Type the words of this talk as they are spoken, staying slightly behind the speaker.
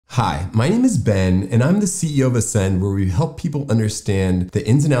Hi, my name is Ben, and I'm the CEO of Ascend, where we help people understand the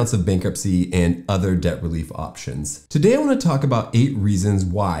ins and outs of bankruptcy and other debt relief options. Today, I want to talk about 8 reasons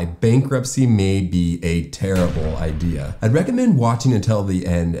why bankruptcy may be a terrible idea. I'd recommend watching until the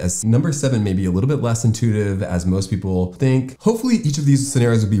end, as number 7 may be a little bit less intuitive as most people think. Hopefully, each of these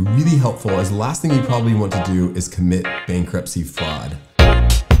scenarios will be really helpful, as the last thing you probably want to do is commit bankruptcy fraud.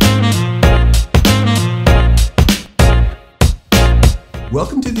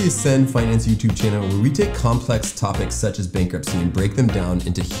 Welcome to the Ascend Finance YouTube channel, where we take complex topics such as bankruptcy and break them down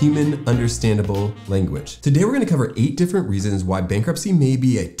into human, understandable language. Today we're going to cover 8 different reasons why bankruptcy may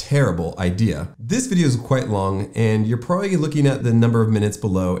be a terrible idea. This video is quite long, and you're probably looking at the number of minutes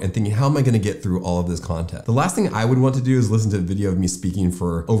below and thinking, how am I going to get through all of this content? The last thing I would want to do is listen to a video of me speaking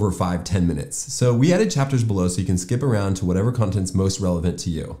for over 5-10 minutes. So we added chapters below so you can skip around to whatever content's most relevant to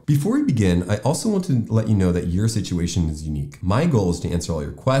you. Before we begin, I also want to let you know that your situation is unique. My goal is to answer all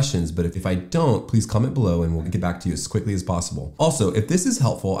your questions, but if I don't, please comment below and we'll get back to you as quickly as possible. Also, if this is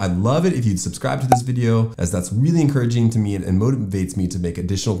helpful, I'd love it if you'd subscribe to this video, as that's really encouraging to me and motivates me to make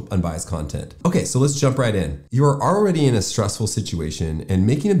additional unbiased content. Okay, so let's jump right in. You are already in a stressful situation, and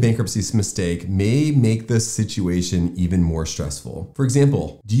making a bankruptcy mistake may make this situation even more stressful. For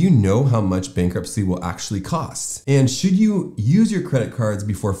example, do you know how much bankruptcy will actually cost? And should you use your credit cards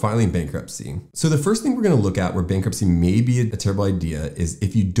before filing bankruptcy? So the first thing we're going to look at where bankruptcy may be a terrible idea is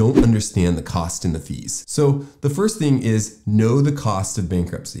if you don't understand the cost and the fees. So the first thing is know the cost of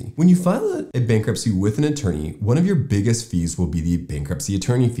bankruptcy. When you file a bankruptcy with an attorney, one of your biggest fees will be the bankruptcy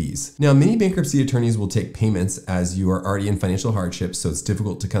attorney fees. Now, many bankruptcy attorneys will take payments as you are already in financial hardship, so it's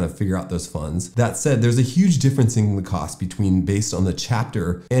difficult to kind of figure out those funds. That said, there's a huge difference in the cost based on the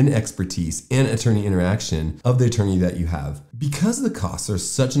chapter and expertise and attorney interaction of the attorney that you have. Because the costs are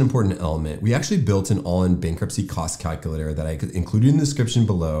such an important element, we actually built an all-in bankruptcy cost calculator that I included in the description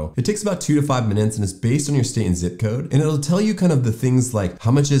below. It takes about 2 to 5 minutes and is based on your state and zip code. And it'll tell you kind of the things like,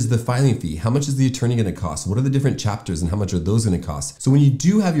 how much is the filing fee? How much is the attorney going to cost? What are the different chapters and how much are those going to cost? So when you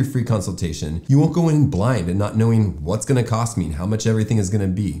do have your free consultation, you won't go in blind and not knowing what's going to cost me and how much everything is going to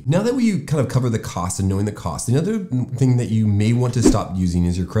be. Now that we kind of cover the cost and knowing the cost, another thing that you may want to stop using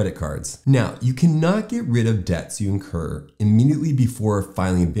is your credit cards. Now, you cannot get rid of debts you incur immediately before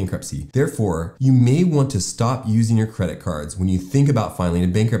filing bankruptcy. Therefore, you may want to stop using your credit cards when you think about filing a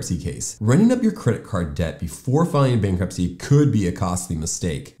bankruptcy case. Running up your credit card debt before filing a bankruptcy could be a costly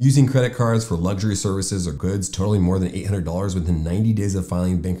mistake. Using credit cards for luxury services or goods totaling more than $800 within 90 days of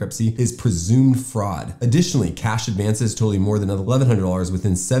filing bankruptcy is presumed fraud. Additionally, cash advances totaling more than $1,100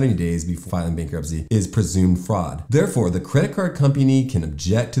 within 70 days before filing bankruptcy is presumed fraud. Therefore, the credit card company can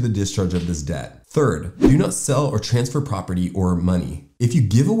object to the discharge of this debt. Third, do not sell or transfer property or money. If you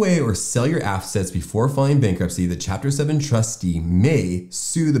give away or sell your assets before filing bankruptcy, the Chapter 7 trustee may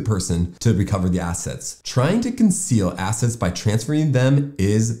sue the person to recover the assets. Trying to conceal assets by transferring them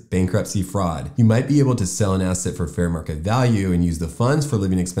is bankruptcy fraud. You might be able to sell an asset for fair market value and use the funds for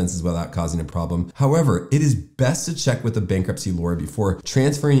living expenses without causing a problem. However, it is best to check with a bankruptcy lawyer before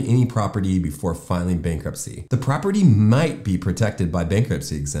transferring any property before filing bankruptcy. The property might be protected by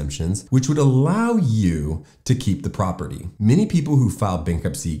bankruptcy exemptions, which would allow you to keep the property. Many people who file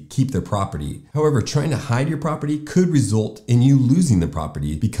bankruptcy keep their property. However, trying to hide your property could result in you losing the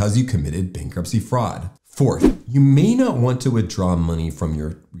property because you committed bankruptcy fraud. Fourth, you may not want to withdraw money from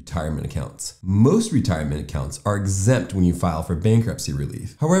your retirement accounts. Most retirement accounts are exempt when you file for bankruptcy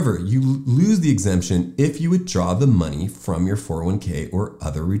relief. However, you lose the exemption if you withdraw the money from your 401k or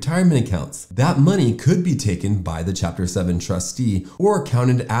other retirement accounts. That money could be taken by the Chapter 7 trustee or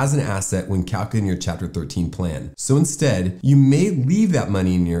counted as an asset when calculating your Chapter 13 plan. So instead, you may leave that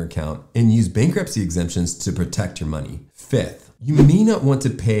money in your account and use bankruptcy exemptions to protect your money. Fifth, you may not want to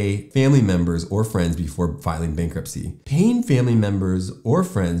pay family members or friends before filing bankruptcy. Paying family members or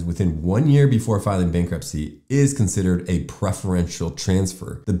friends within 1 year before filing bankruptcy is considered a preferential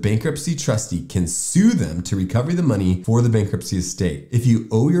transfer. The bankruptcy trustee can sue them to recover the money for the bankruptcy estate. If you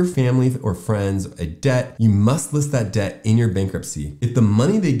owe your family or friends a debt, you must list that debt in your bankruptcy. If the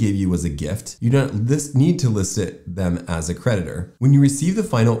money they gave you was a gift, you don't need to list them as a creditor. When you receive the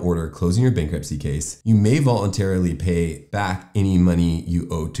final order closing your bankruptcy case, you may voluntarily pay back any money you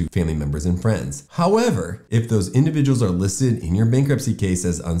owe to family members and friends. However, if those individuals are listed in your bankruptcy case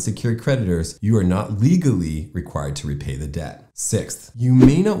as unsecured creditors, you are not legally required to repay the debt. Sixth, you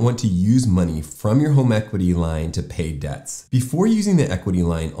may not want to use money from your home equity line to pay debts. Before using the equity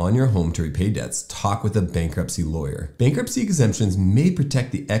line on your home to repay debts, talk with a bankruptcy lawyer. Bankruptcy exemptions may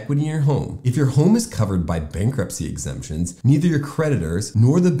protect the equity in your home. If your home is covered by bankruptcy exemptions, neither your creditors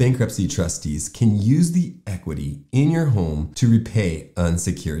nor the bankruptcy trustees can use the equity in your home to repay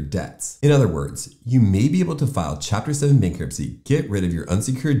unsecured debts. In other words, you may be able to file Chapter 7 bankruptcy, get rid of your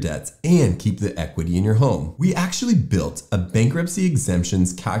unsecured debts, and keep the equity in your home. We actually built a bankruptcy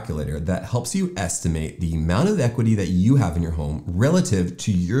exemptions calculator that helps you estimate the amount of equity that you have in your home relative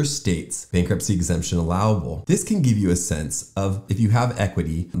to your state's bankruptcy exemption allowable. This can give you a sense of if you have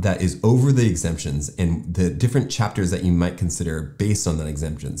equity that is over the exemptions and the different chapters that you might consider based on that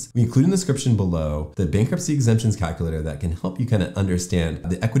exemptions. We include in the description below the bankruptcy exemptions calculator that can help you kind of understand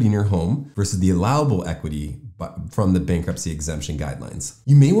the equity in your home versus the allowable equity from the bankruptcy exemption guidelines.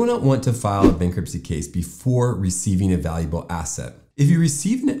 You may not want to file a bankruptcy case before receiving a valuable asset. If you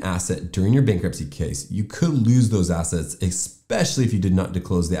receive an asset during your bankruptcy case, you could lose those assets, especially if you did not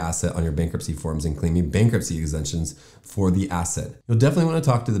disclose the asset on your bankruptcy forms and claiming bankruptcy exemptions for the asset. You'll definitely want to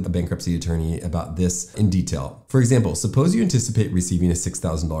talk to the bankruptcy attorney about this in detail. For example, suppose you anticipate receiving a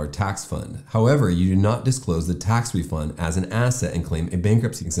 $6,000 tax fund. However, you do not disclose the tax refund as an asset and claim a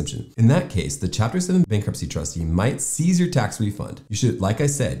bankruptcy exemption. In that case, the Chapter 7 bankruptcy trustee might seize your tax refund. You should, like I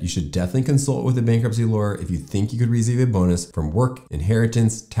said, you should definitely consult with a bankruptcy lawyer if you think you could receive a bonus from work,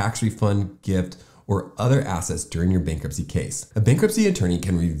 inheritance, tax refund, gift, or other assets during your bankruptcy case. A bankruptcy attorney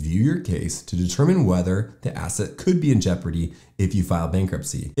can review your case to determine whether the asset could be in jeopardy if you file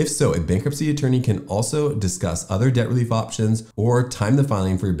bankruptcy. If so, a bankruptcy attorney can also discuss other debt relief options or time the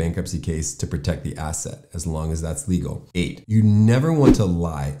filing for your bankruptcy case to protect the asset, as long as that's legal. 8, you never want to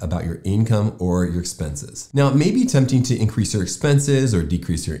lie about your income or your expenses. Now, it may be tempting to increase your expenses or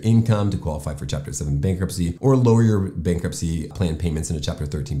decrease your income to qualify for Chapter 7 bankruptcy or lower your bankruptcy plan payments in a Chapter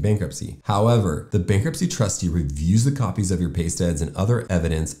 13 bankruptcy. However, the bankruptcy trustee reviews the copies of your pay stubs and other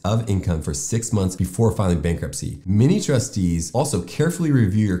evidence of income for 6 months before filing bankruptcy. Many trustees also carefully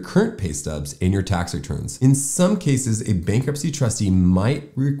review your current pay stubs and your tax returns. In some cases, a bankruptcy trustee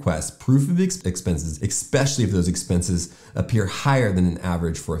might request proof of expenses, especially if those expenses appear higher than an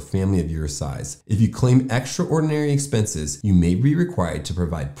average for a family of your size. If you claim extraordinary expenses, you may be required to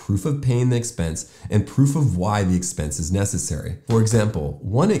provide proof of paying the expense and proof of why the expense is necessary. For example,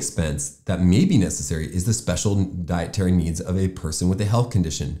 one expense that may be necessary is the special dietary needs of a person with a health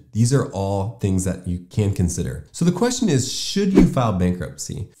condition. These are all things that you can consider. So the question is, should you file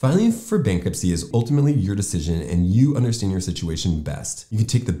bankruptcy? Filing for bankruptcy is ultimately your decision and you understand your situation best. You can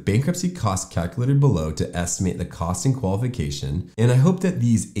take the bankruptcy cost calculated below to estimate the cost and qualification. And I hope that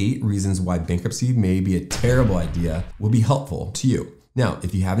these 8 reasons why bankruptcy may be a terrible idea will be helpful to you. Now,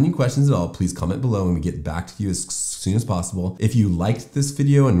 if you have any questions at all, please comment below and we get back to you as soon as possible. If you liked this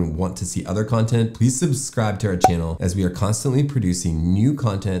video and want to see other content, please subscribe to our channel as we are constantly producing new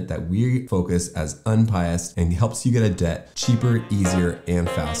content that we focus as unbiased and helps you get a debt cheaper, easier, and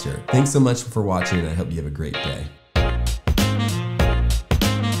faster. Thanks so much for watching and I hope you have a great day.